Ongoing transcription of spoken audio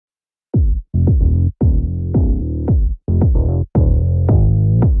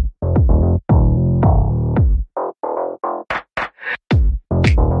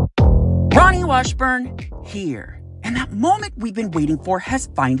Washburn here. And that moment we've been waiting for has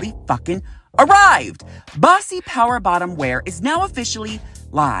finally fucking arrived. Bossy Power Bottom Wear is now officially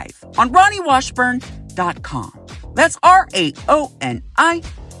live on RonnieWashburn.com. That's RAONI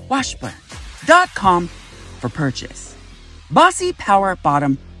Washburn.com for purchase. Bossy Power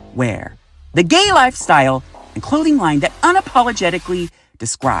Bottom Wear, the gay lifestyle and clothing line that unapologetically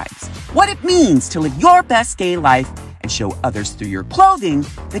describes what it means to live your best gay life and show others through your clothing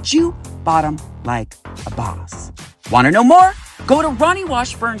that you bottom like a boss. Want to know more? Go to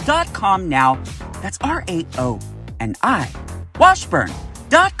RonnieWashburn.com now. That's RAONI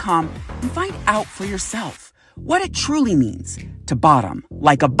Washburn.com and find out for yourself what it truly means to bottom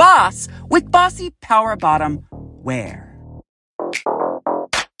like a boss with Bossy Power Bottom Wear.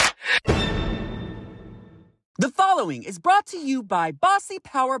 The following is brought to you by Bossy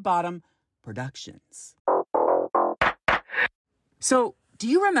Power Bottom Productions. So, do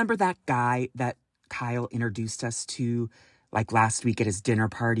you remember that guy that Kyle introduced us to, like, last week at his dinner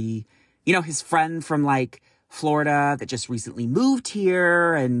party? You know, his friend from, like, Florida that just recently moved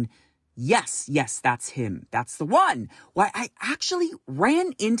here, and yes, that's him. That's the one. Why, I actually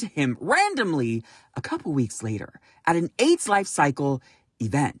ran into him randomly a couple weeks later at an AIDS Life Cycle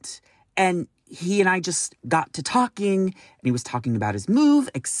event, and he and I just got to talking, and he was talking about his move,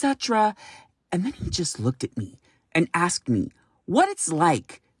 etc., and then he just looked at me and asked me what it's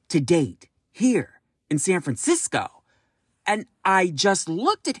like to date here in San Francisco. And I just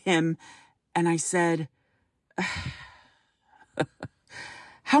looked at him and I said,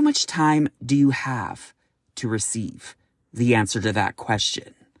 how much time do you have to receive the answer to that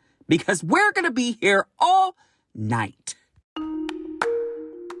question? Because we're going to be here all night.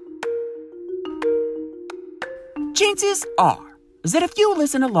 Chances are that if you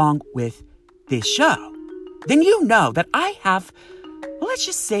listen along with this show, then you know that I have, let's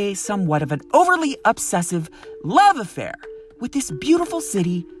just say, somewhat of an overly obsessive love affair with this beautiful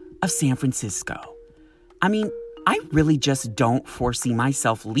city of San Francisco. I mean, I really just don't foresee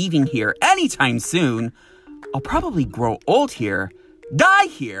myself leaving here anytime soon. I'll probably grow old here, die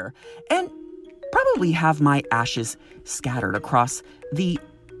here, and probably have my ashes scattered across the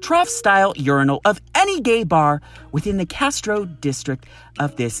trough-style urinal of any gay bar within the Castro district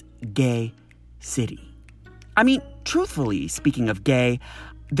of this gay city. I mean, truthfully, speaking of gay,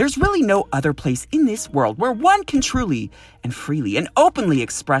 there's really no other place in this world where one can truly and freely and openly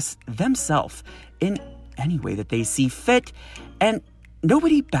express themselves in any way that they see fit, and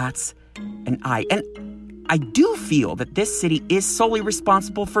nobody bats an eye. And I do feel that this city is solely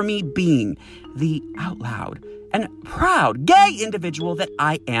responsible for me being the out loud and proud gay individual that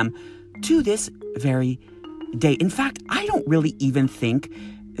I am to this very day. In fact, I don't really even think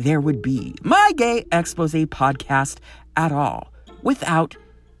there would be my Gay Expose podcast at all without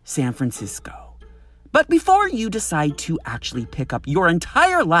San Francisco. But before you decide to actually pick up your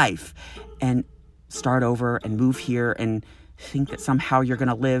entire life and start over and move here and think that somehow you're going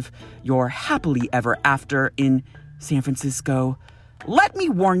to live your happily ever after in San Francisco, let me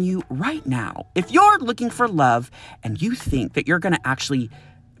warn you right now, if you're looking for love and you think that you're going to actually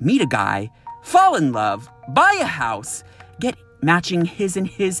meet a guy, fall in love, buy a house, get matching his and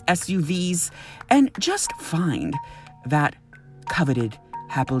his SUVs, and just find that coveted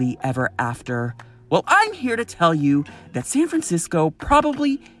happily ever after, well, I'm here to tell you that San Francisco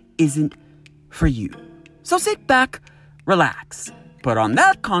probably isn't for you. So sit back, relax, put on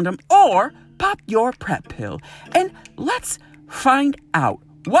that condom or pop your PrEP pill, and let's find out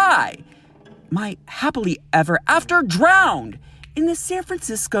why my happily ever after drowned in the San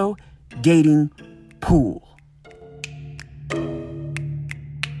Francisco dating pool.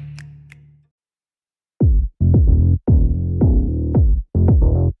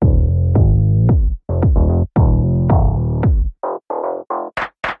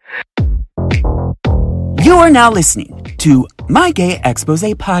 You are now listening to My Gay Expose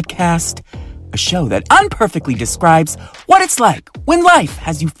podcast, a show that unperfectly describes what it's like when life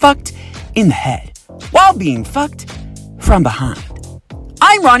has you fucked in the head while being fucked from behind.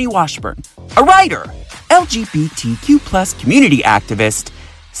 I'm Ronnie Washburn, a writer, LGBTQ plus community activist,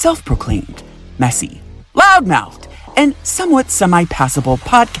 self-proclaimed, messy, loudmouthed, and somewhat semi-passable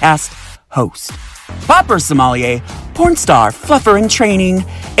podcast host, popper sommelier, porn star, fluffer in training,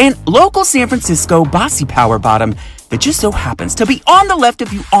 and local San Francisco bossy power bottom that just so happens to be on the left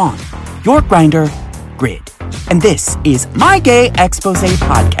of you on your Grindr grid. And this is My Gay Expose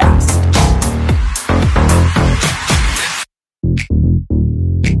podcast.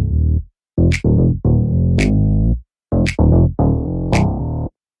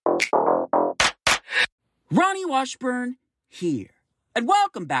 Ronnie Washburn here. and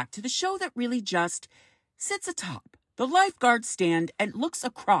welcome back to the show that really just sits atop the lifeguard stand and looks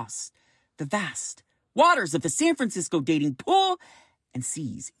across the vast waters of the San Francisco dating pool and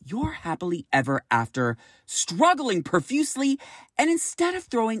sees your happily ever after struggling profusely, and instead of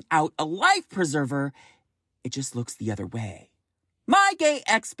throwing out a life preserver, it just looks the other way. My Gay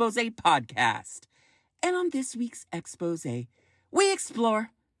Expose podcast. And on this week's expose, we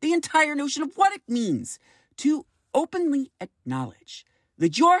explore the entire notion of what it means to openly acknowledge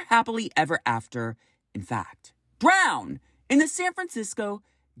that you're happily ever after, in fact, drown in the San Francisco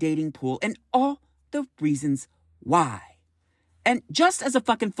dating pool and all the reasons why. And just as a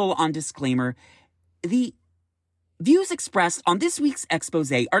fucking full-on disclaimer, the views expressed on this week's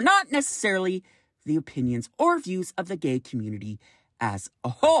expose are not necessarily the opinions or views of the gay community as a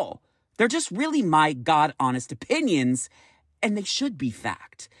whole. They're just really my God-honest opinions, and they should be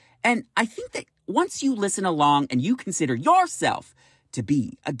fact. And I think that once you listen along and you consider yourself to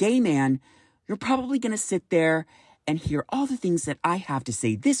be a gay man, you're probably going to sit there and hear all the things that I have to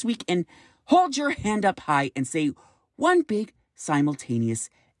say this week and hold your hand up high and say one big simultaneous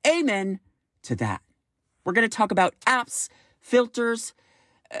amen to that. We're going to talk about apps, filters,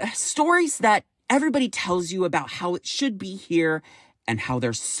 stories that everybody tells you about how it should be here and how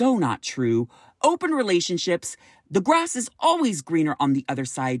they're so not true, open relationships, the grass is always greener on the other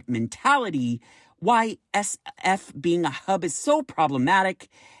side mentality, why SF being a hub is so problematic,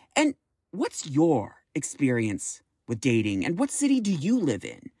 and what's your experience with dating and what city do you live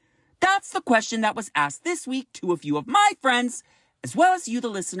in? That's the question that was asked this week to a few of my friends, as well as you, the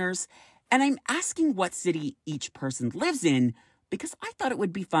listeners, and I'm asking what city each person lives in because I thought it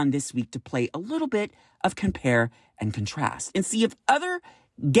would be fun this week to play a little bit of compare and contrast and see if other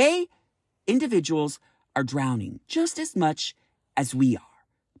gay individuals are drowning just as much as we are.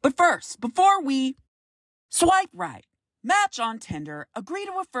 But first, before we swipe right, match on Tinder, agree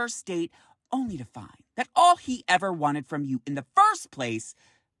to a first date, only to find that all he ever wanted from you in the first place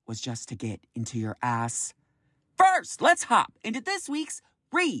was just to get into your ass. First, let's hop into this week's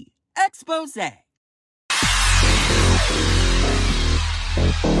Re-Expose.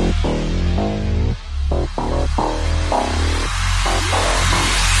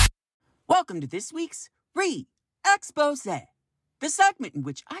 Welcome to this week's Re-Expose, the segment in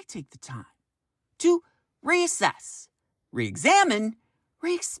which I take the time to reassess, re-examine,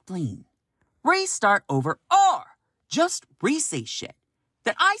 re-explain, restart over, or just re-say shit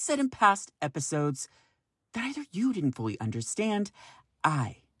that I said in past episodes that either you didn't fully understand,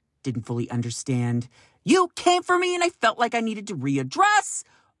 I didn't fully understand, you came for me and I felt like I needed to readdress,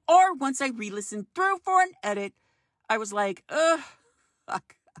 or once I re-listened through for an edit, I was like,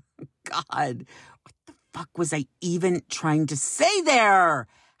 fuck, God, what the fuck was I even trying to say there?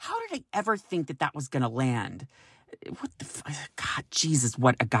 How did I ever think that that was going to land? What the fuck? God, Jesus,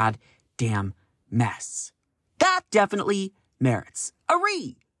 what a goddamn mess. That definitely merits a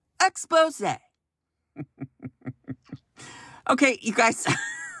re-expose. Okay, you guys,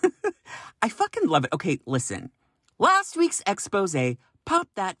 I fucking love it. Okay, listen. Last week's expose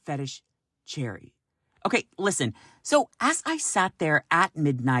popped that fetish cherry. Okay, listen. So as I sat there at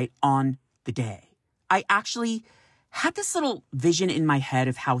midnight on the day, I actually had this little vision in my head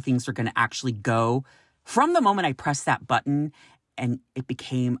of how things are going to actually go from the moment I pressed that button and it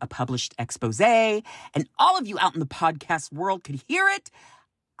became a published expose and all of you out in the podcast world could hear it.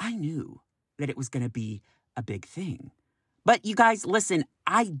 I knew that it was going to be a big thing. But you guys, listen,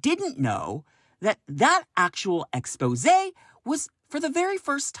 I didn't know that that actual expose was for the very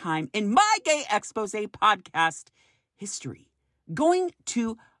first time in my Gay Expose podcast history, going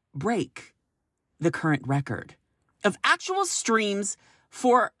to break the current record of actual streams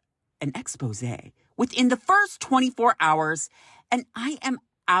for an expose within the first 24 hours. And I am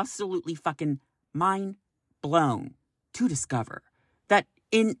absolutely fucking mind blown to discover that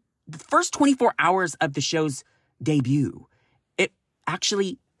in the first 24 hours of the show's debut, it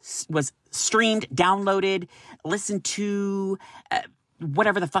actually was streamed, downloaded, listened to,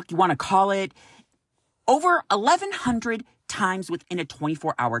 whatever the fuck you want to call it, over 1,100 times within a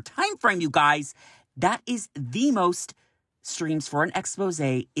 24-hour time frame, you guys. That is the most streams for an expose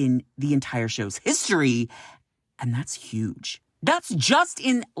in the entire show's history, and that's huge. That's just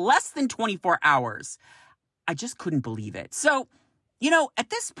in less than 24 hours. I just couldn't believe it. So, at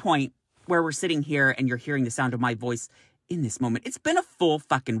this point where we're sitting here and you're hearing the sound of my voice in this moment, it's been a full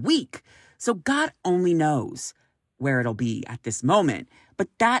fucking week. So God only knows where it'll be at this moment. But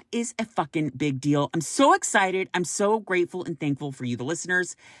that is a fucking big deal. I'm so excited. I'm so grateful and thankful for you, the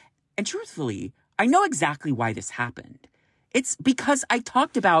listeners. And truthfully, I know exactly why this happened. It's because I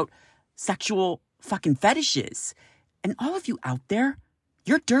talked about sexual fucking fetishes. And all of you out there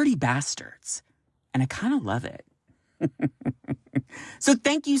You're dirty bastards. And I kind of love it. So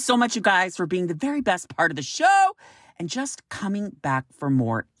thank you so much, you guys, for being the very best part of the show and just coming back for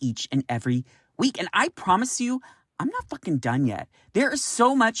more each and every week. And I promise you, I'm not fucking done yet. There is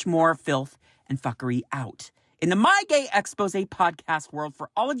so much more filth and fuckery out in the My Gay Expose podcast world for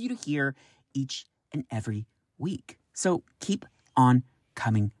all of you to hear each and every week. So keep on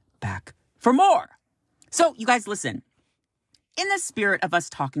coming back for more. So you guys, listen, in the spirit of us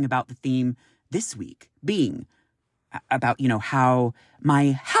talking about the theme this week being about, how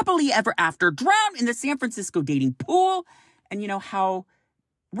my happily ever after drowned in the San Francisco dating pool and, how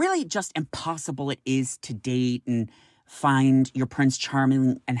really just impossible it is to date and find your Prince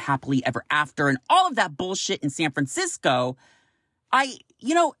Charming and happily ever after and all of that bullshit in San Francisco.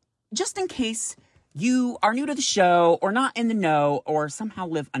 Just in case you are new to the show or not in the know or somehow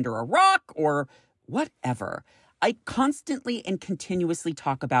live under a rock or whatever, I constantly and continuously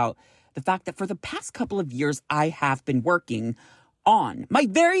talk about the fact that for the past couple of years, I have been working on my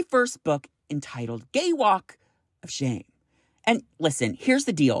very first book entitled Gay Walk of Shame. And listen, here's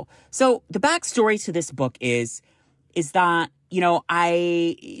the deal. So the backstory to this book is that,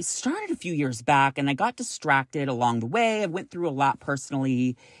 I started a few years back and I got distracted along the way. I went through a lot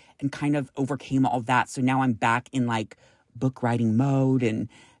personally and kind of overcame all that. So now I'm back in book writing mode and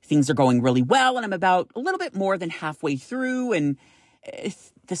things are going really well. And I'm about a little bit more than halfway through and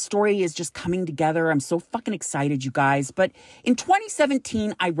the story is just coming together. I'm so fucking excited, you guys. But in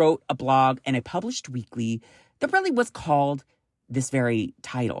 2017, I wrote a blog and I published weekly that really was called this very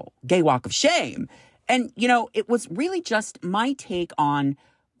title, Gay Walk of Shame. And, it was really just my take on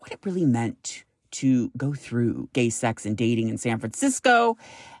what it really meant to go through gay sex and dating in San Francisco.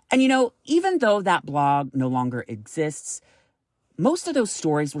 And, even though that blog no longer exists, most of those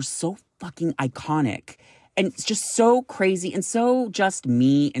stories were so fucking iconic and it's just so crazy and so just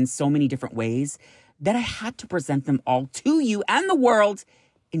me in so many different ways that I had to present them all to you and the world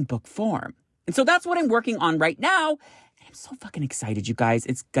in book form. And so that's what I'm working on right now. And I'm so fucking excited, you guys.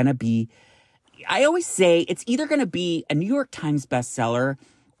 It's going to be, I always say it's either going to be a New York Times bestseller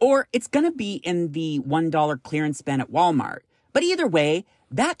or it's going to be in the $1 clearance bin at Walmart. But either way,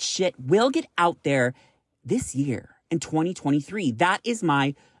 that shit will get out there this year in 2023. That is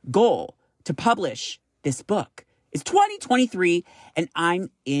my goal, to publish this book. It's 2023 and I'm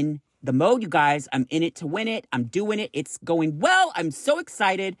in the mode, you guys. I'm in it to win it. I'm doing it. It's going well. I'm so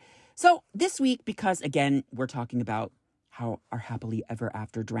excited. So this week, because again, we're talking about how our happily ever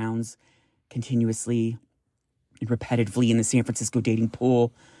after drowns continuously and repetitively in the San Francisco dating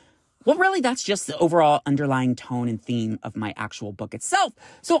pool. Well, really, that's just the overall underlying tone and theme of my actual book itself.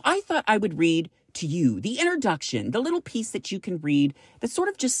 So I thought I would read to you the introduction, the little piece that you can read that sort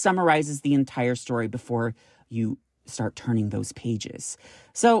of just summarizes the entire story before you start turning those pages.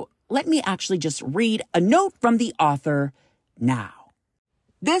 So let me actually just read a note from the author now.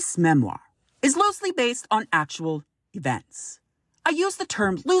 This memoir is loosely based on actual events. I use the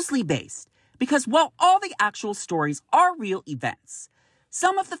term loosely based because while all the actual stories are real events,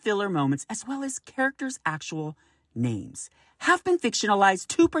 some of the filler moments, as well as characters' actual names, have been fictionalized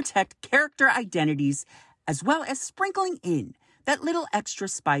to protect character identities, as well as sprinkling in that little extra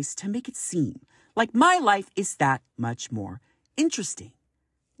spice to make it seem like my life is that much more interesting.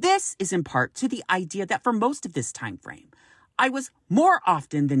 This is in part to the idea that for most of this time frame, I was more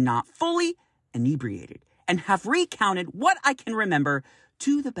often than not fully inebriated and have recounted what I can remember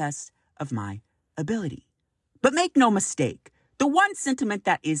to the best of my ability. But make no mistake, the one sentiment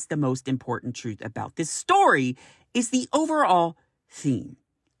that is the most important truth about this story is the overall theme: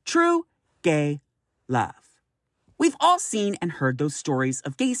 true gay love. We've all seen and heard those stories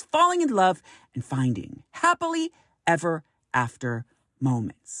of gays falling in love and finding happily ever after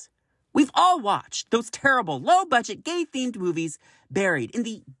moments. We've all watched those terrible, low-budget, gay-themed movies buried in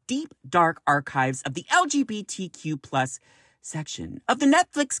the deep, dark archives of the LGBTQ+ section of the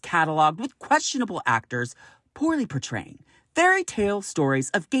Netflix catalog with questionable actors poorly portraying fairy tale stories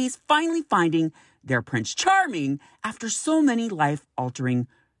of gays finally finding their Prince Charming after so many life-altering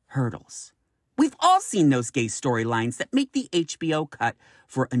hurdles. We've all seen those gay storylines that make the HBO cut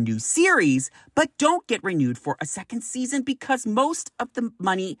for a new series, but don't get renewed for a second season because most of the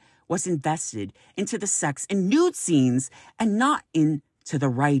money was invested into the sex and nude scenes and not into the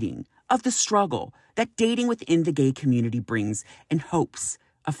writing of the struggle that dating within the gay community brings in hopes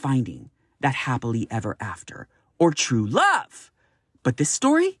of finding that happily ever after or true love. But this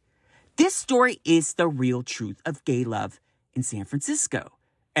story is the real truth of gay love in San Francisco.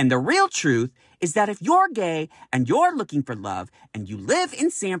 And the real truth is that if you're gay and you're looking for love and you live in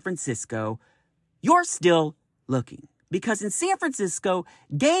San Francisco, you're still looking. because in San Francisco,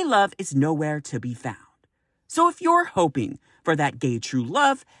 gay love is nowhere to be found. So if you're hoping for that gay true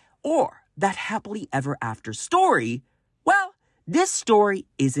love or that happily ever after story, well, this story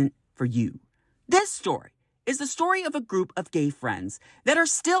isn't for you. This story is the story of a group of gay friends that are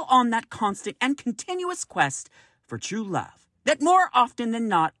still on that constant and continuous quest for true love that more often than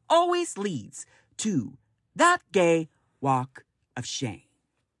not always leads to that gay walk of shame.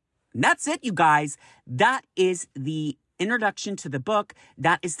 And that's it, you guys. That is the introduction to the book.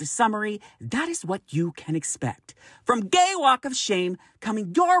 That is the summary. That is what you can expect from Gay Walk of Shame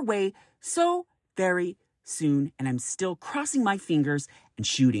coming your way so very soon. And I'm still crossing my fingers and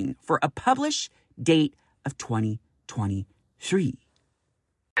shooting for a publish date of 2023.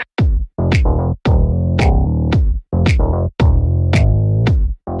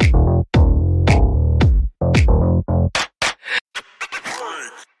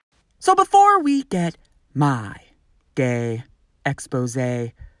 So before we get my gay expose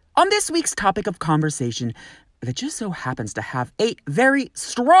on this week's topic of conversation that just so happens to have a very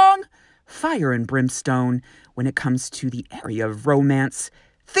strong fire and brimstone when it comes to the area of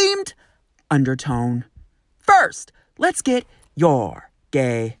romance-themed undertone. First, let's get your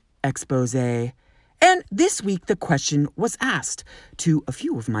gay expose. And this week, the question was asked to a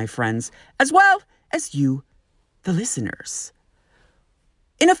few of my friends, as well as you, the listeners.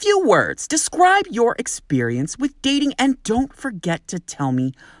 In a few words, describe your experience with dating and don't forget to tell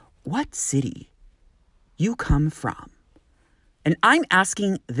me what city you come from. And I'm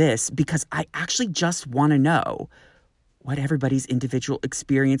asking this because I actually just want to know what everybody's individual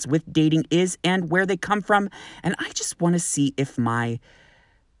experience with dating is and where they come from. And I just want to see if my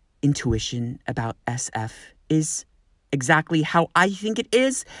intuition about SF is exactly how I think it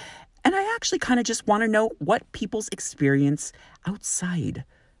is. And I actually kind of just want to know what people's experience outside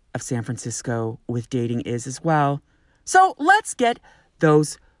of San Francisco with dating is as well. So let's get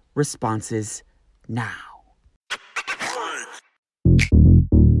those responses now.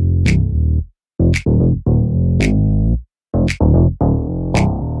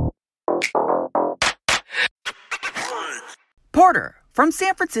 Porter from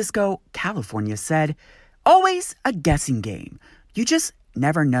San Francisco, California said, always a guessing game. You just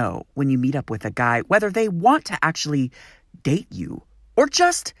never know when you meet up with a guy whether they want to actually date you or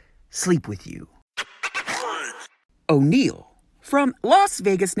just sleep with you. O'Neill from Las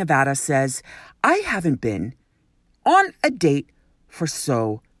Vegas, Nevada says, I haven't been on a date for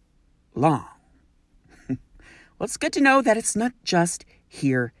so long. Well, it's good to know that it's not just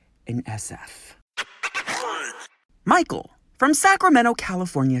here in SF. Michael from Sacramento,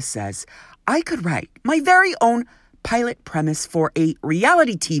 California says, I could write my very own pilot premise for a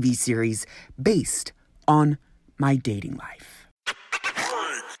reality TV series based on my dating life.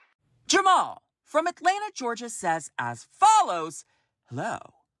 Jamal from Atlanta, Georgia says as follows, hello,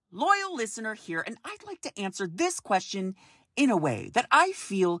 loyal listener here, and I'd like to answer this question in a way that I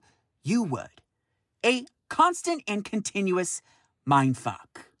feel you would. A constant and continuous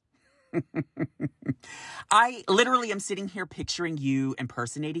mindfuck. I literally am sitting here picturing you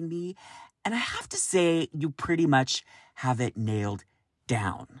impersonating me, and I have to say you pretty much have it nailed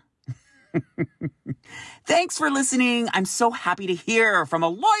down. Thanks for listening. I'm so happy to hear from a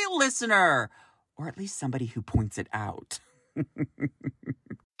loyal listener, or at least somebody who points it out.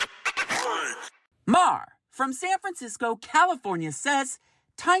 Mar from San Francisco, California says,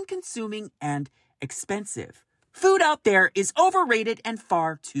 time-consuming and expensive. Food out there is overrated and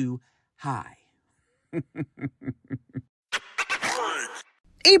far too high.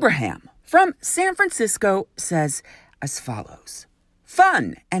 Abraham from San Francisco says as follows.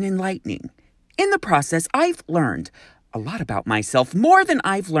 Fun and enlightening. In the process, I've learned a lot about myself, more than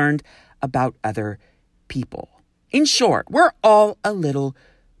I've learned about other people. In short, we're all a little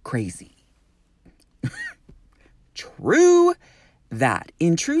crazy. True that.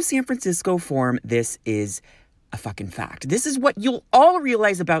 In true San Francisco form, this is a fucking fact. This is what you'll all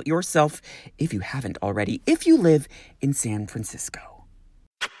realize about yourself if you haven't already, if you live in San Francisco.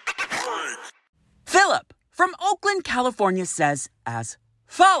 Philip from Oakland, California says as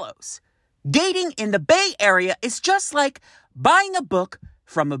follows. Dating in the Bay Area is just like buying a book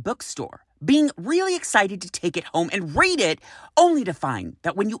from a bookstore, being really excited to take it home and read it, only to find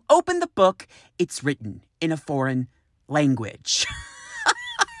that when you open the book, it's written in a foreign language.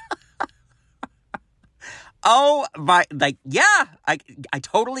 Oh, my, yeah, I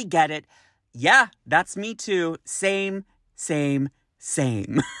totally get it. Yeah, that's me too. Same.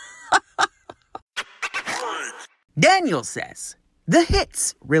 Daniel says, the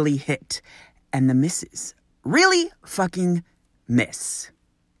hits really hit, and the misses really fucking miss.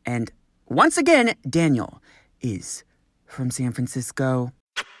 And once again, Daniel is from San Francisco.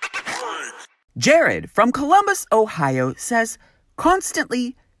 Jared from Columbus, Ohio says,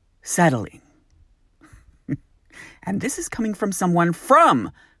 constantly settling. And this is coming from someone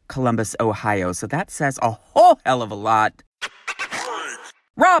from Columbus, Ohio, so that says a whole hell of a lot.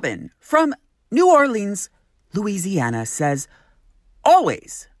 Robin from New Orleans, Louisiana says,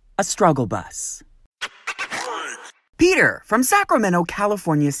 always a struggle bus. Peter from Sacramento,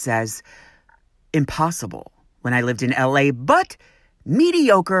 California says, impossible when I lived in LA, but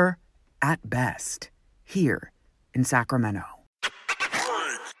mediocre at best here in Sacramento.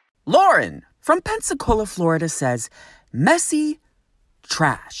 Lauren from Pensacola, Florida says, messy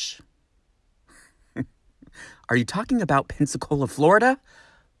trash. Are you talking about Pensacola, Florida?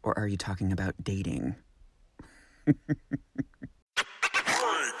 Or are you talking about dating?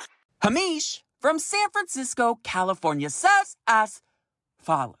 Hamish from San Francisco, California says as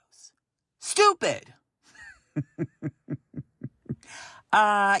follows. Stupid.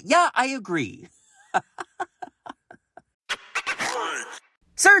 Yeah, I agree.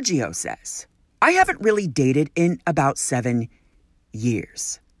 Sergio says, I haven't really dated in about 7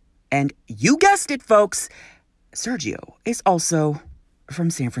 years. And you guessed it, folks, Sergio is also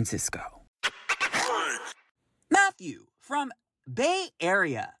from San Francisco. Matthew from Bay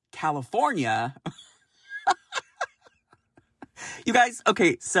Area, California. You guys,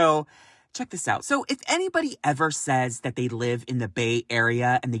 okay, so check this out. So if anybody ever says that they live in the Bay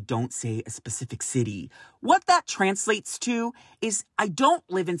Area and they don't say a specific city, what that translates to is I don't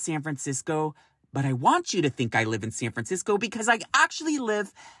live in San Francisco, but I want you to think I live in San Francisco because I actually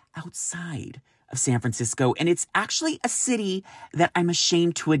live outside of San Francisco, and it's actually a city that I'm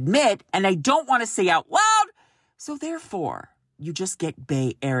ashamed to admit and I don't want to say out loud, so therefore, you just get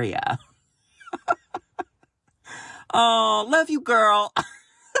Bay Area. Oh, love you, girl.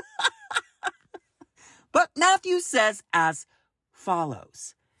 But Matthew says as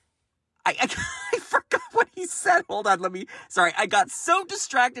follows. I forgot what he said. Hold on, sorry, I got so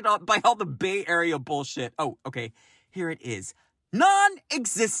distracted by all the Bay Area bullshit. Oh, okay, here it is.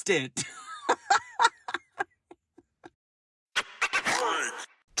 Non-existent.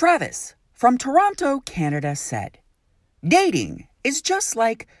 Travis from Toronto, Canada said, dating is just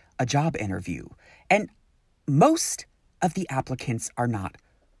like a job interview, and most of the applicants are not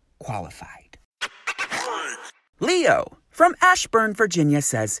qualified. Leo from Ashburn, Virginia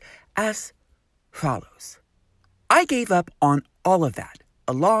says as follows. I gave up on all of that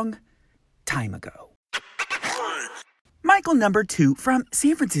a long time ago. Michael number 2 from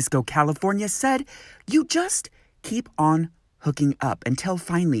San Francisco, California said, you just keep on hooking up until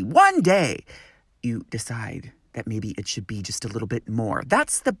finally one day you decide that maybe it should be just a little bit more.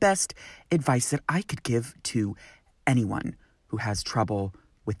 That's the best advice that I could give to anyone who has trouble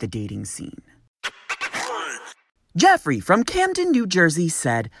with the dating scene. Jeffrey from Camden, New Jersey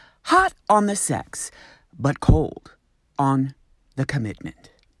said, hot on the sex, but cold on the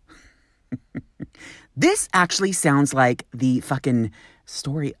commitment. This actually sounds like the fucking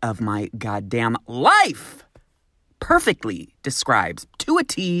story of my goddamn life. Perfectly describes to a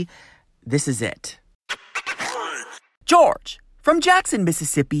T. This is it. George from Jackson,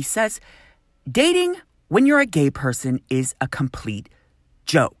 Mississippi says, dating when you're a gay person is a complete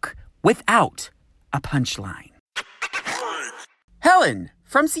joke without a punchline. Helen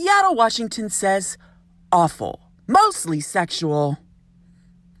from Seattle, Washington says, awful, mostly sexual.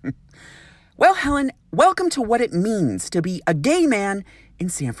 Well, Helen, welcome to what it means to be a gay man in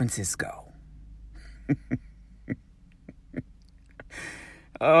San Francisco.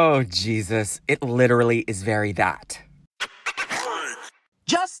 Oh, Jesus. It literally is very that.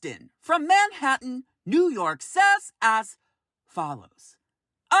 Justin from Manhattan, New York says as follows.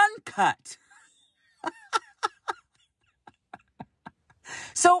 Uncut.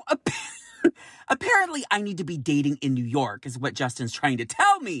 So apparently I need to be dating in New York is what Justin's trying to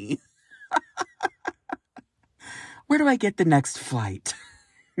tell me. Where do I get the next flight?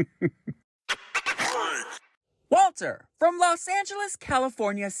 Walter from Los Angeles,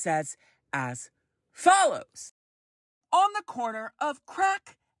 California says as follows. On the corner of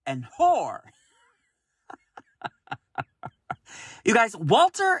crack and whore. You guys,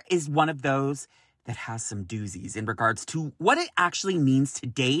 Walter is one of those that has some doozies in regards to what it actually means to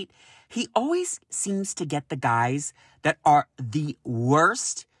date. He always seems to get the guys that are the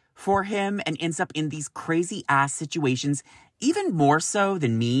worst for him and ends up in these crazy ass situations, even more so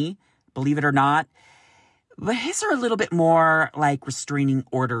than me, believe it or not. But his are a little bit more like restraining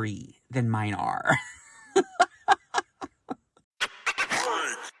order-y than mine are.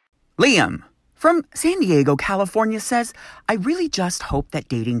 Liam from San Diego, California says, I really just hope that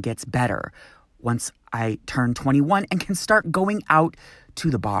dating gets better. once I turn 21 and can start going out to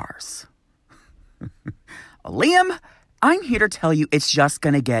the bars. Liam, I'm here to tell you it's just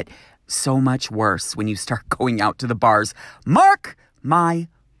going to get so much worse when you start going out to the bars. Mark my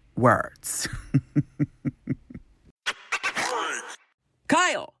words.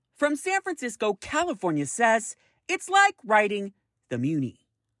 Kyle from San Francisco, California says, it's like writing the Muni.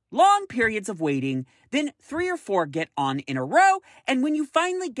 Long periods of waiting, then 3 or 4 get on in a row, and when you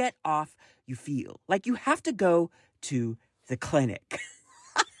finally get off, you feel like you have to go to the clinic.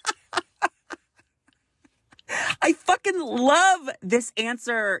 I fucking love this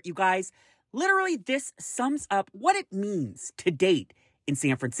answer, you guys. Literally, this sums up what it means to date in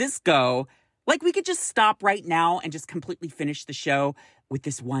San Francisco. Like, we could just stop right now and just completely finish the show with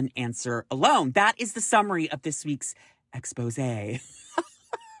this one answer alone. That is the summary of this week's expose.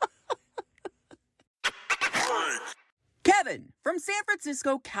 Kevin from San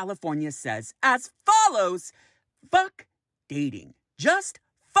Francisco, California says as follows: fuck dating. Just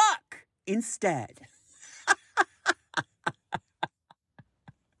fuck instead.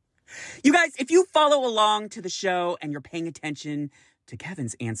 You guys, if you follow along to the show and you're paying attention to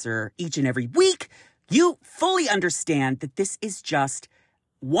Kevin's answer each and every week, you fully understand that this is just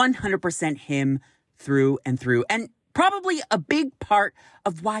 100% him through and through, and probably a big part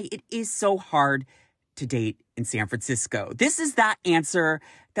of why it is so hard to date in San Francisco. This is that answer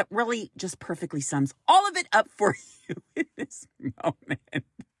that really just perfectly sums all of it up for you in this moment.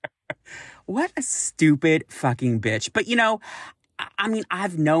 What a stupid fucking bitch. But you know, I mean,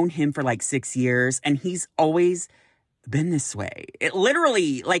 I've known him for like 6 years and he's always been this way. It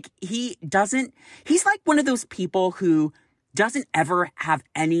literally, like, he's like one of those people who doesn't ever have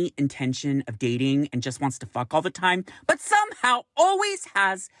any intention of dating and just wants to fuck all the time, but somehow always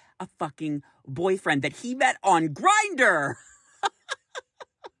has a fucking boyfriend that he met on Grindr.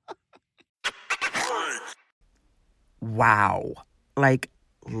 Wow. Like,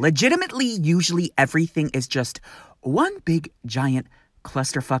 legitimately, usually everything is just one big giant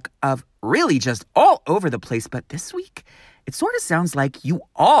clusterfuck of really just all over the place. But this week, it sort of sounds like you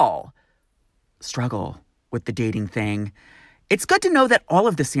all struggle with the dating thing. It's good to know that all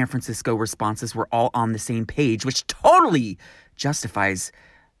of the San Francisco responses were all on the same page, which totally justifies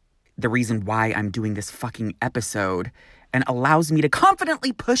the reason why I'm doing this fucking episode and allows me to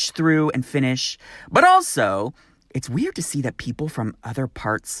confidently push through and finish. But also, it's weird to see that people from other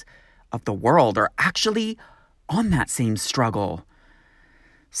parts of the world are actually on that same struggle.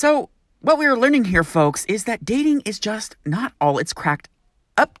 So, what we're learning here, folks, is that dating is just not all it's cracked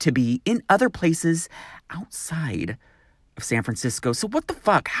up to be in other places outside of San Francisco. So what the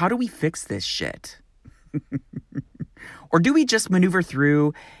fuck? How do we fix this shit? Or do we just maneuver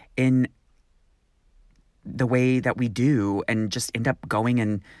through in the way that we do and just end up going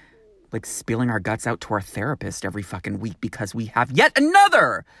and like spilling our guts out to our therapist every fucking week because we have yet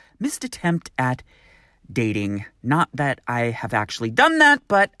another missed attempt at dating? Not that I have actually done that,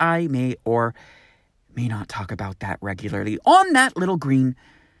 but I may or may not talk about that regularly on that little green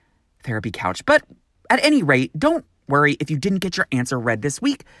therapy couch. But at any rate, don't worry if you didn't get your answer read this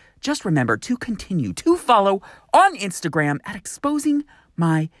week. Just remember to continue to follow on Instagram at Exposing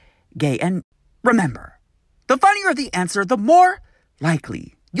My Gay. And remember, the funnier the answer, the more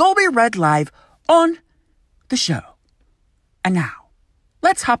likely you'll be read live on the show. And now,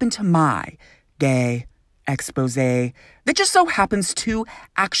 let's hop into my gay expose that just so happens to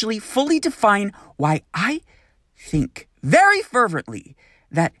actually fully define why I think very fervently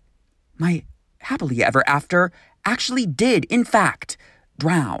that my happily ever after actually did, in fact,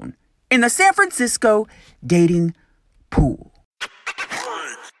 drown in the San Francisco dating pool.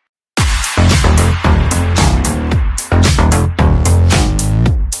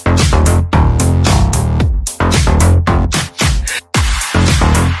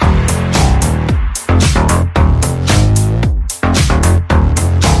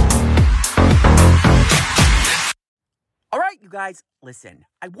 Guys, listen,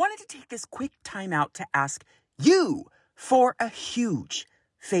 I wanted to take this quick time out to ask you for a huge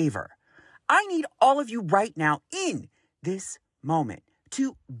favor. I need all of you right now in this moment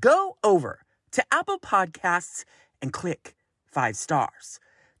to go over to Apple Podcasts and click 5 stars.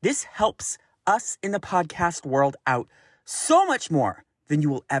 This helps us in the podcast world out so much more than you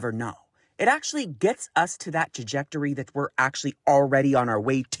will ever know. It actually gets us to that trajectory that we're actually already on our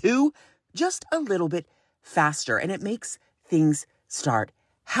way to just a little bit faster, and it makes things start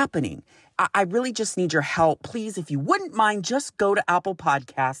happening. I really just need your help. Please, if you wouldn't mind, just go to Apple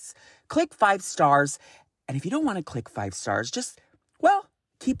Podcasts, click 5 stars. And if you don't want to click 5 stars, just, well,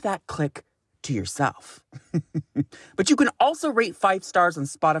 keep that click to yourself. But you can also rate 5 stars on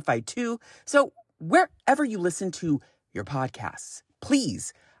Spotify too. So wherever you listen to your podcasts,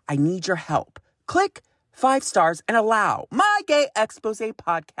 please, I need your help. Click 5 stars and allow my Gay Expose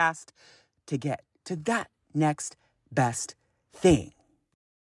podcast to get to that next best thing.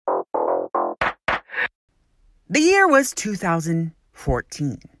 The year was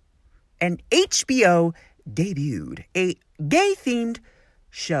 2014, and HBO debuted a gay-themed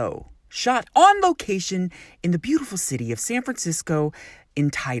show shot on location in the beautiful city of San Francisco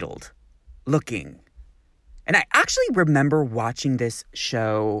entitled Looking. And I actually remember watching this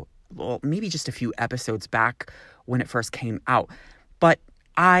show, well, maybe just a few episodes back when it first came out. But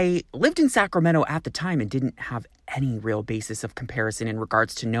I lived in Sacramento at the time and didn't have any real basis of comparison in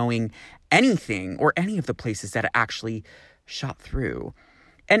regards to knowing anything or any of the places that it actually shot through.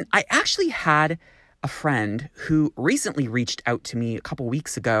 And I actually had a friend who recently reached out to me a couple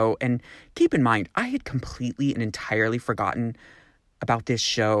weeks ago. And keep in mind, I had completely and entirely forgotten about this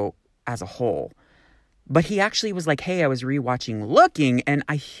show as a whole. But he actually was like, hey, I was rewatching Looking, and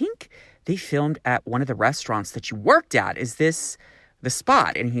I think they filmed at one of the restaurants that you worked at. Is this the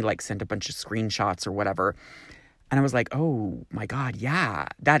spot? And he sent a bunch of screenshots or whatever. And I was like, oh my God, yeah,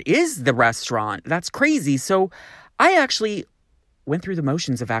 that is the restaurant. That's crazy. So I actually went through the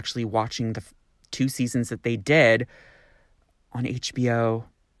motions of actually watching the 2 seasons that they did on HBO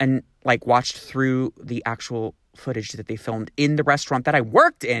and watched through the actual footage that they filmed in the restaurant that I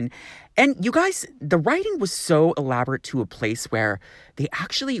worked in. And you guys, the writing was so elaborate to a place where they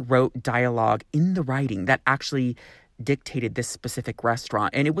actually wrote dialogue in the writing that actually dictated this specific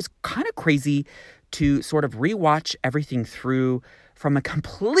restaurant. And it was kind of crazy to sort of rewatch everything through from a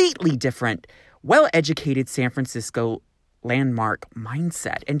completely different, well-educated San Francisco landmark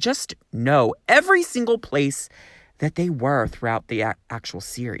mindset and just know every single place that they were throughout the actual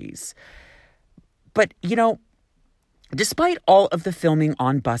series. But, despite all of the filming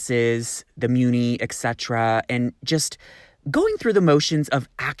on buses, the Muni, etc., and just going through the motions of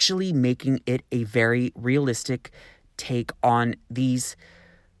actually making it a very realistic take on these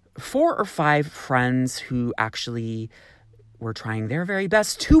 4 or 5 friends who actually were trying their very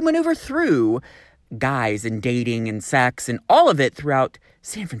best to maneuver through guys and dating and sex and all of it throughout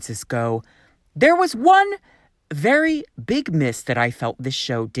San Francisco, there was one very big miss that I felt this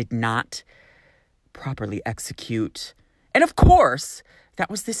show did not properly execute. And of course, that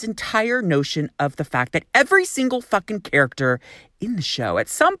was this entire notion of the fact that every single fucking character in the show at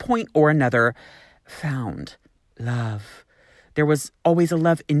some point or another found love. There was always a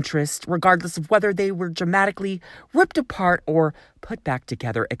love interest, regardless of whether they were dramatically ripped apart or put back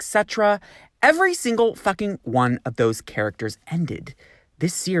together, etc. Every single fucking one of those characters ended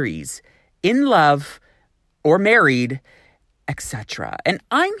this series in love or married, etc. And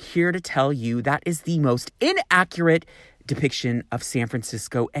I'm here to tell you that is the most inaccurate depiction of San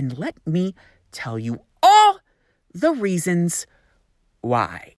Francisco. And let me tell you all the reasons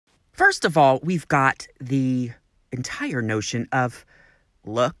why. First of all, we've got the entire notion of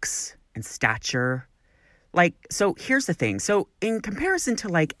looks and stature. So here's the thing. So in comparison to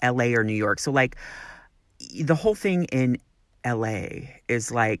LA or New York, so the whole thing in LA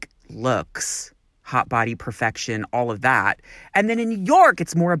is looks, hot body perfection, all of that. And then in New York,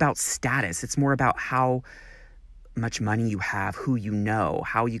 it's more about status. It's more about how much money you have, who you know,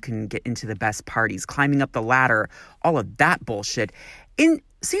 how you can get into the best parties, climbing up the ladder, all of that bullshit. In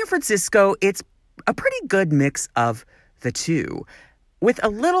San Francisco, it's a pretty good mix of the two, with a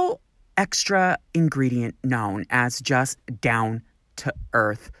little extra ingredient known as just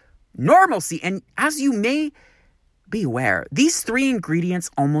down-to-earth normalcy. And as you may be aware, these 3 ingredients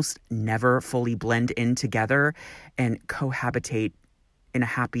almost never fully blend in together and cohabitate in a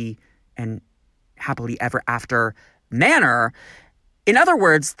happy and happily ever after manner. In other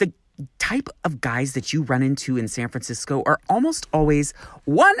words, the type of guys that you run into in San Francisco are almost always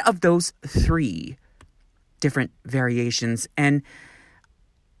one of those 3 different variations. And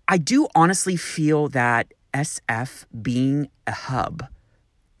I do honestly feel that SF being a hub,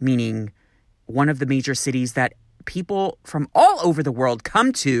 meaning one of the major cities that people from all over the world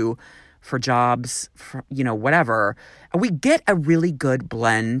come to for jobs, for, whatever, and we get a really good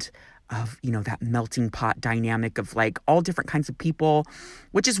blend of, that melting pot dynamic of all different kinds of people,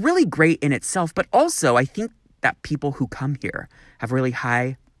 which is really great in itself. But also, I think that people who come here have really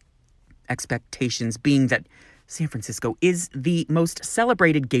high expectations, being that San Francisco is the most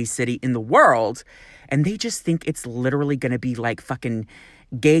celebrated gay city in the world. And they just think it's literally going to be fucking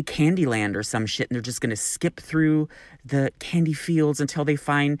gay Candyland or some shit. And they're just going to skip through the candy fields until they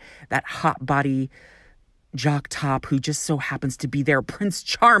find that hot body jock top who just so happens to be there, Prince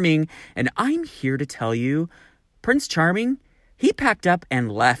Charming. And I'm here to tell you, Prince Charming, he packed up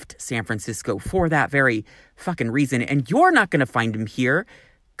and left San Francisco for that very fucking reason. And you're not going to find him here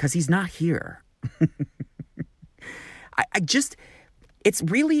because he's not here. It's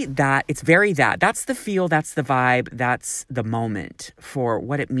really that. It's very that. That's the feel. That's the vibe. That's the moment for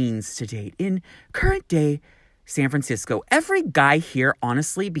what it means to date in current day San Francisco. Every guy here,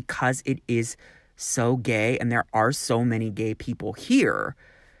 honestly, because it is so gay and there are so many gay people here,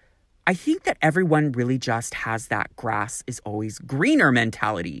 I think that everyone really just has that grass is always greener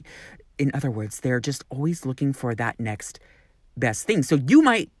mentality. In other words, they're just always looking for that next best thing. So you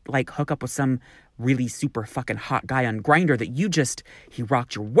might like hook up with some really super fucking hot guy on Grindr that he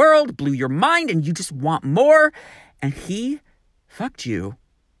rocked your world, blew your mind, and you just want more. And he fucked you.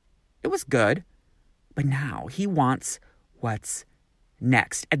 It was good. But now he wants what's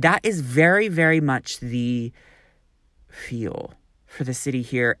next. And that is very, very much the feel for the city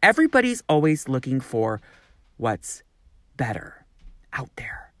here. Everybody's always looking for what's better out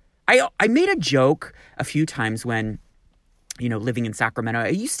there. I made a joke a few times when, living in Sacramento. I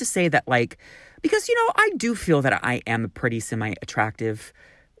used to say that, like, because, I do feel that I am a pretty semi-attractive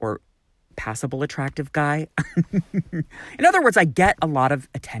or passable attractive guy. In other words, I get a lot of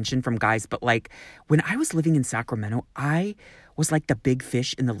attention from guys, but like when I was living in Sacramento, I was like the big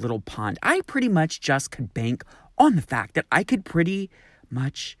fish in the little pond. I pretty much just could bank on the fact that I could pretty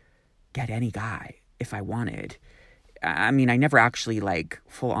much get any guy if I wanted. I mean, I never actually like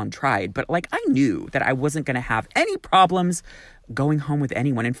full on tried, but like I knew that I wasn't going to have any problems going home with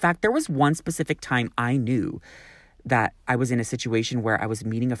anyone. In fact, there was one specific time I knew that I was in a situation where I was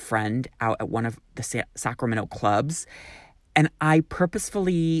meeting a friend out at one of the Sacramento clubs, and I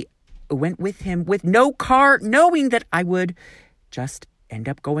purposefully went with him with no car, knowing that I would just end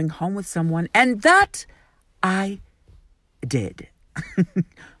up going home with someone, and that I did.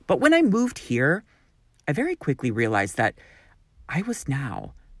 But when I moved here, I very quickly realized that I was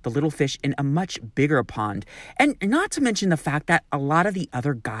now the little fish in a much bigger pond, and not to mention the fact that a lot of the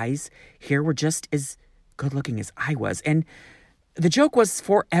other guys here were just as good looking as I was. And the joke was,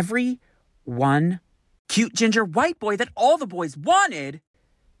 for every one cute ginger white boy that all the boys wanted,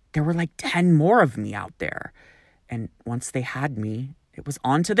 there were like 10 more of me out there. And once they had me, it was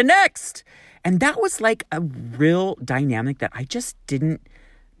on to the next. And that was like a real dynamic that I just didn't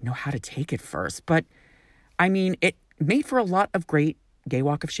know how to take at first. But I mean, it made for a lot of great gay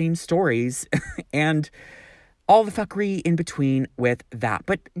walk of shame stories and all the fuckery in between with that.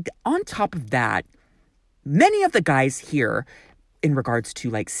 But on top of that, many of the guys here, in regards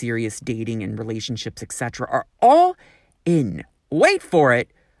to like serious dating and relationships, etc., are all in, wait for it,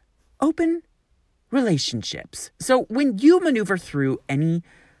 open relationships. So when you maneuver through any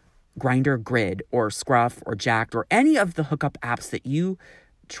Grindr grid or Scruff or Jacked or any of the hookup apps that you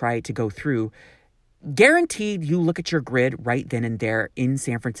try to go through, guaranteed you look at your grid right then and there in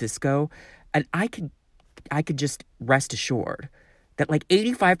San Francisco, and I could just rest assured that like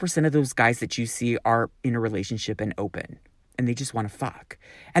 85% of those guys that you see are in a relationship and open, and they just want to fuck.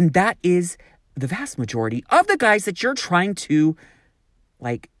 And that is the vast majority of the guys that you're trying to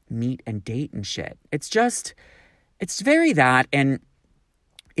like meet and date and shit. It's very that, and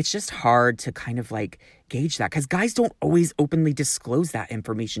it's just hard to kind of like gauge that because guys don't always openly disclose that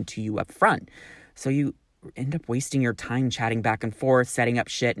information to you up front. So you end up wasting your time chatting back and forth, setting up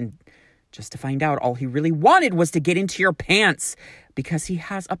shit, and just to find out all he really wanted was to get into your pants because he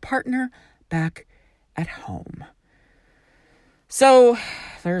has a partner back at home. So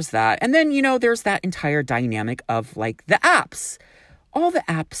there's that. And then, there's that entire dynamic of like the apps. All the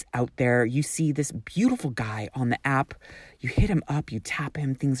apps out there, you see this beautiful guy on the app, you hit him up, you tap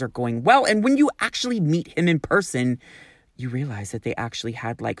him, things are going well. And when you actually meet him in person, you realize that they actually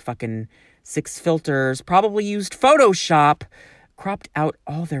had like fucking 6 filters, probably used Photoshop, cropped out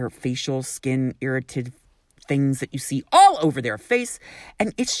all their facial skin irritated things that you see all over their face.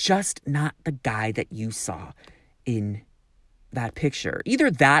 And it's just not the guy that you saw in that picture.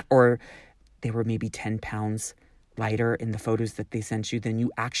 Either that or they were maybe 10 pounds lighter in the photos that they sent you than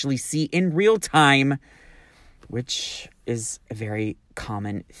you actually see in real time, which is a very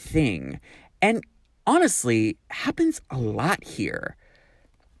common thing. And honestly, happens a lot here.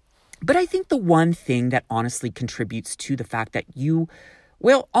 But I think the one thing that honestly contributes to the fact that you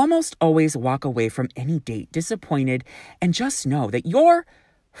will almost always walk away from any date disappointed and just know that your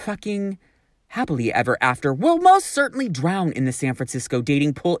fucking happily ever after will most certainly drown in the San Francisco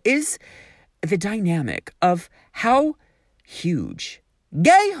dating pool is the dynamic of how huge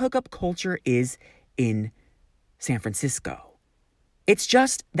gay hookup culture is in San Francisco. It's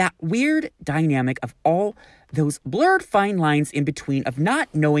just that weird dynamic of all those blurred fine lines in between of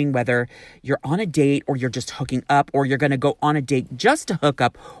not knowing whether you're on a date or you're just hooking up or you're going to go on a date just to hook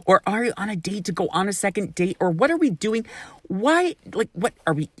up, or are you on a date to go on a second date, or what are we doing? Why, like, what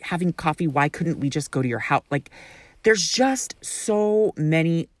are we having coffee? Why couldn't we just go to your house? Like, there's just so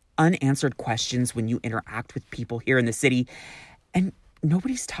many unanswered questions when you interact with people here in the city, and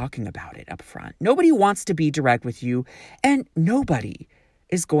nobody's talking about it up front. Nobody wants to be direct with you, and nobody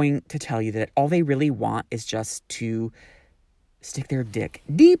is going to tell you that all they really want is just to stick their dick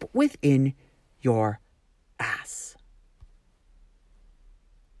deep within your ass.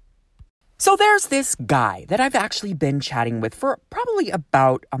 So there's this guy that I've actually been chatting with for probably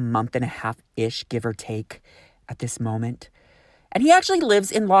about a month and a half-ish, give or take, at this moment. And he actually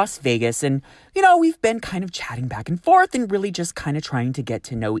lives in Las Vegas. And, we've been kind of chatting back and forth and really just kind of trying to get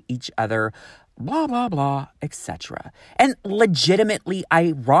to know each other, blah, blah, blah, etc. And legitimately,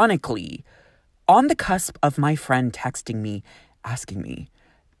 ironically, on the cusp of my friend texting me, asking me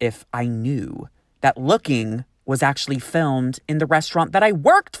if I knew that Looking was actually filmed in the restaurant that I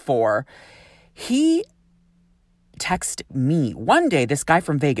worked for, he texted me one day, this guy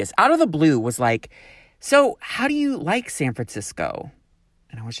from Vegas, out of the blue, was like, "So how do you like San Francisco?"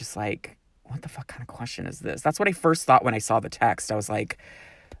 And I was just like, what the fuck kind of question is this? That's what I first thought when I saw the text. I was like,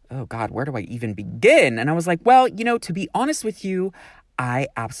 oh God, where do I even begin? And I was like, well, to be honest with you, I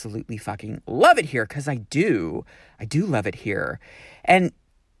absolutely fucking love it here, because I do love it here. And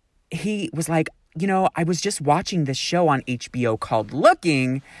he was like, I was just watching this show on HBO called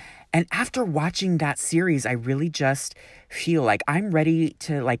Looking, and after watching that series, I really just feel like I'm ready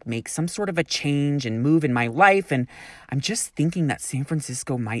to make some sort of a change and move in my life. And I'm just thinking that San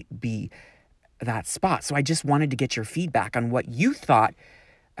Francisco might be that spot. So I just wanted to get your feedback on what you thought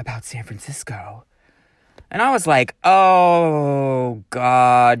about San Francisco. And I was like, oh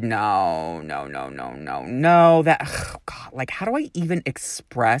God, no. God, how do I even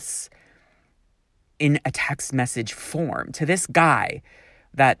express in a text message form to this guy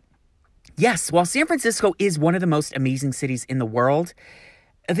that, yes, while San Francisco is one of the most amazing cities in the world,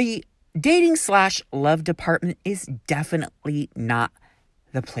 the dating/love department is definitely not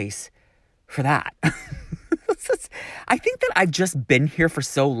the place for that. I think that I've just been here for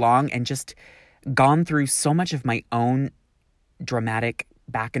so long and just gone through so much of my own dramatic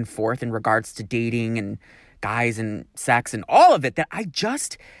back and forth in regards to dating and guys and sex and all of it that I'm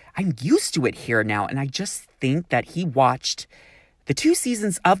used to it here now. And I just think that he watched the 2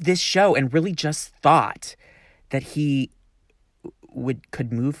 seasons of this show and really just thought that he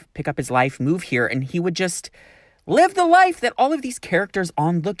could pick up his life, move here, and he would just live the life that all of these characters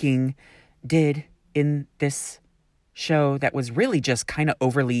on Looking did in this show that was really just kind of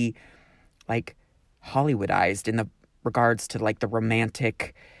overly Hollywoodized in the regards to the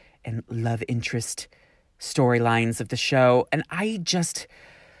romantic and love interest storylines of the show. And I just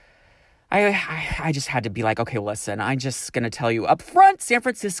had to be like, okay, listen, I'm just going to tell you up front, San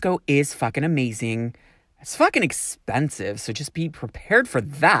Francisco is fucking amazing. It's fucking expensive, so just be prepared for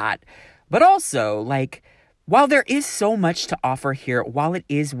that. But also, while there is so much to offer here, while it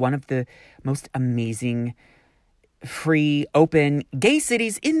is one of the most amazing, free, open, gay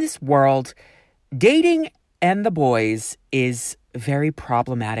cities in this world, dating and the boys is very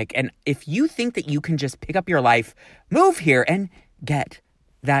problematic. And if you think that you can just pick up your life, move here, and get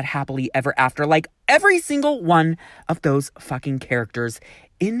that happily ever after, like every single one of those fucking characters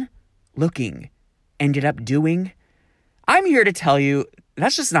in Looking ended up doing, I'm here to tell you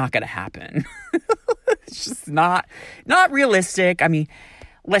that's just not going to happen. It's just not realistic. I mean,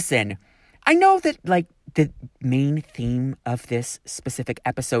 listen, I know that the main theme of this specific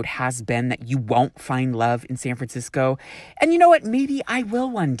episode has been that you won't find love in San Francisco. And you know what? Maybe I will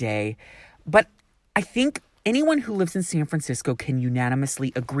one day. But I think anyone who lives in San Francisco can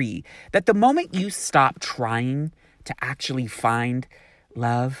unanimously agree that the moment you stop trying to actually find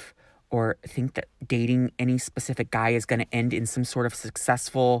love or think that dating any specific guy is going to end in some sort of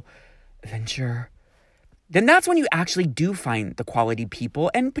successful venture, then that's when you actually do find the quality people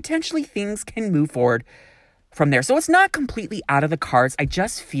and potentially things can move forward from there. So it's not completely out of the cards. I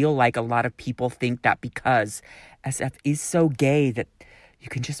just feel like a lot of people think that because SF is so gay that you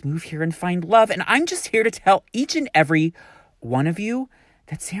can just move here and find love. And I'm just here to tell each and every one of you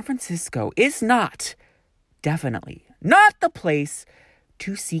that San Francisco is definitely not the place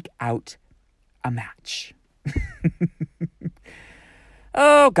to seek out a match.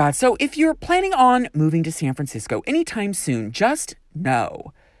 Oh, God. So if you're planning on moving to San Francisco anytime soon, just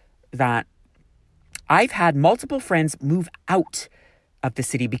know that I've had multiple friends move out of the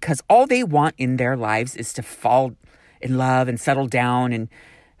city because all they want in their lives is to fall in love and settle down and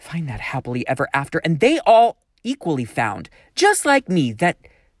find that happily ever after. And they all equally found, just like me, that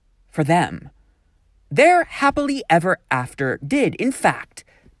for them, their happily ever after did, in fact,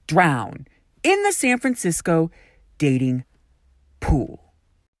 drown in the San Francisco dating pool.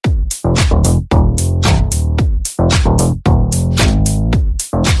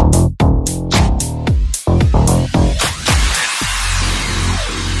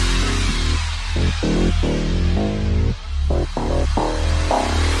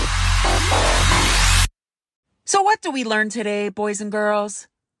 So what do we learn today, boys and girls?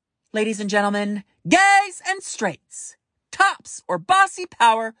 Ladies and gentlemen, gays and straights, tops or bossy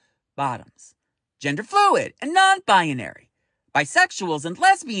power bottoms, gender fluid and non-binary, bisexuals and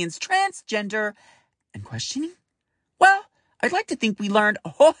lesbians, transgender, and questioning? Well, I'd like to think we learned a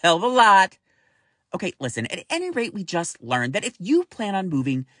whole hell of a lot. Okay, listen, at any rate, we just learned that if you plan on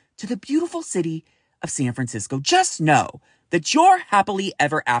moving to the beautiful city of San Francisco, just know that your happily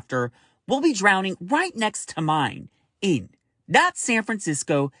ever after will be drowning right next to mine in that San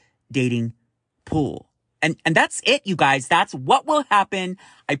Francisco dating pool. And that's it, you guys. That's what will happen.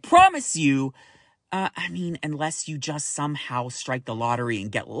 I promise you. Unless you just somehow strike the lottery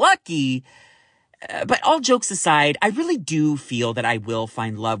and get lucky. But all jokes aside, I really do feel that I will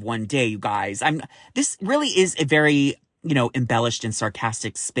find love one day, you guys. This really is a very, embellished and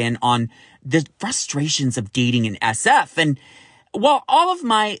sarcastic spin on the frustrations of dating in SF. And while all of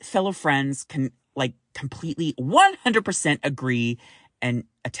my fellow friends can completely 100% agree and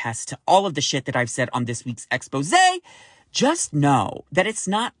attest to all of the shit that I've said on this week's expose, just know that it's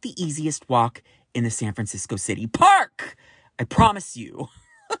not the easiest walk in the San Francisco City Park. I promise you.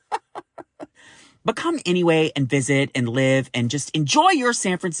 But come anyway and visit and live and just enjoy your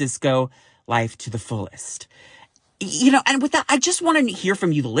San Francisco life to the fullest. And with that, I just want to hear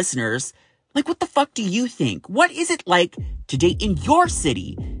from you, the listeners. What the fuck do you think? What is it like to date in your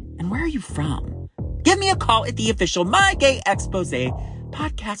city? And where are you from? Give me a call at the official My Gay Expose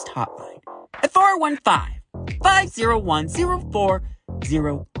podcast hotline at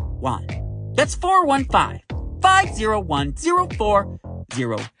 415-501-0401. That's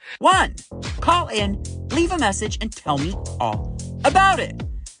 415-501-0401. Call in, leave a message, and tell me all about it.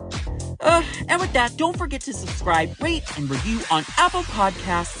 And with that, don't forget to subscribe, rate, and review on Apple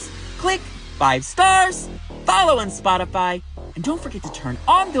Podcasts. Click 5 stars, follow on Spotify, and don't forget to turn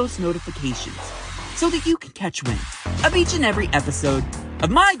on those notifications so that you can catch wind of each and every episode of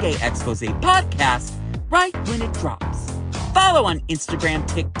My Gay Expose podcast right when it drops. Follow on Instagram,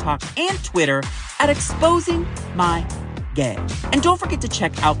 TikTok, and Twitter at Exposing My Gay. And don't forget to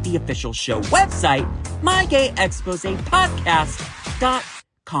check out the official show website,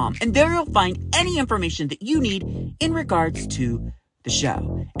 mygayexposepodcast.com. And there you'll find any information that you need in regards to the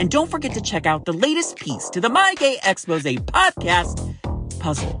show. And don't forget to check out the latest piece to the My Gay Expose podcast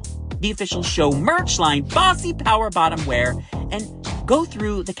puzzle, the official show merch line, Bossy Power Bottom Wear, and go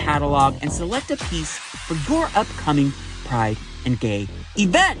through the catalog and select a piece for your upcoming Pride and Gay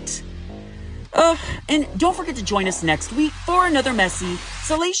event. And don't forget to join us next week for another messy,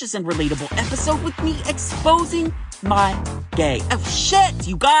 salacious, and relatable episode with me exposing my gay. Oh shit,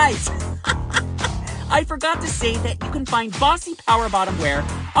 you guys! I forgot to say that you can find Bossy Power Bottom Wear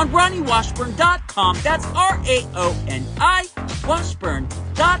on RonnieWashburn.com. That's RAONI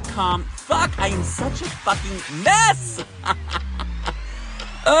Washburn.com. Fuck, I am such a fucking mess.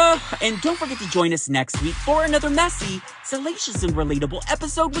 And don't forget to join us next week for another messy, salacious, and relatable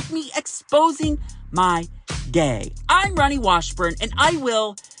episode with me exposing my gay. I'm Ronnie Washburn, and I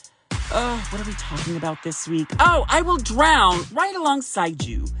will... what are we talking about this week? Oh, I will drown right alongside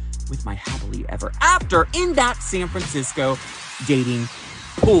you with my happily ever after in that San Francisco dating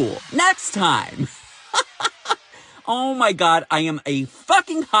pool. Next time. Oh my God, I am a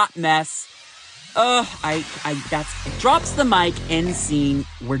fucking hot mess. It drops the mic, end scene,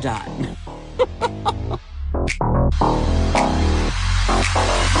 we're done.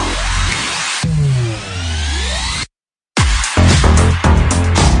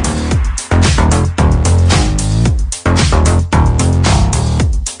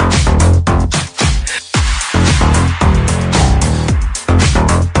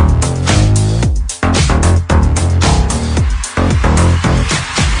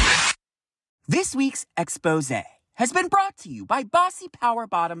 This week's expose has been brought to you by Bossy Power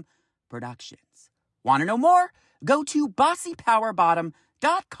Bottom Productions. Want to know more? Go to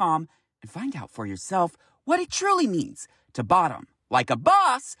bossypowerbottom.com and find out for yourself what it truly means to bottom like a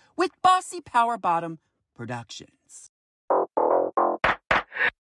boss with Bossy Power Bottom Productions.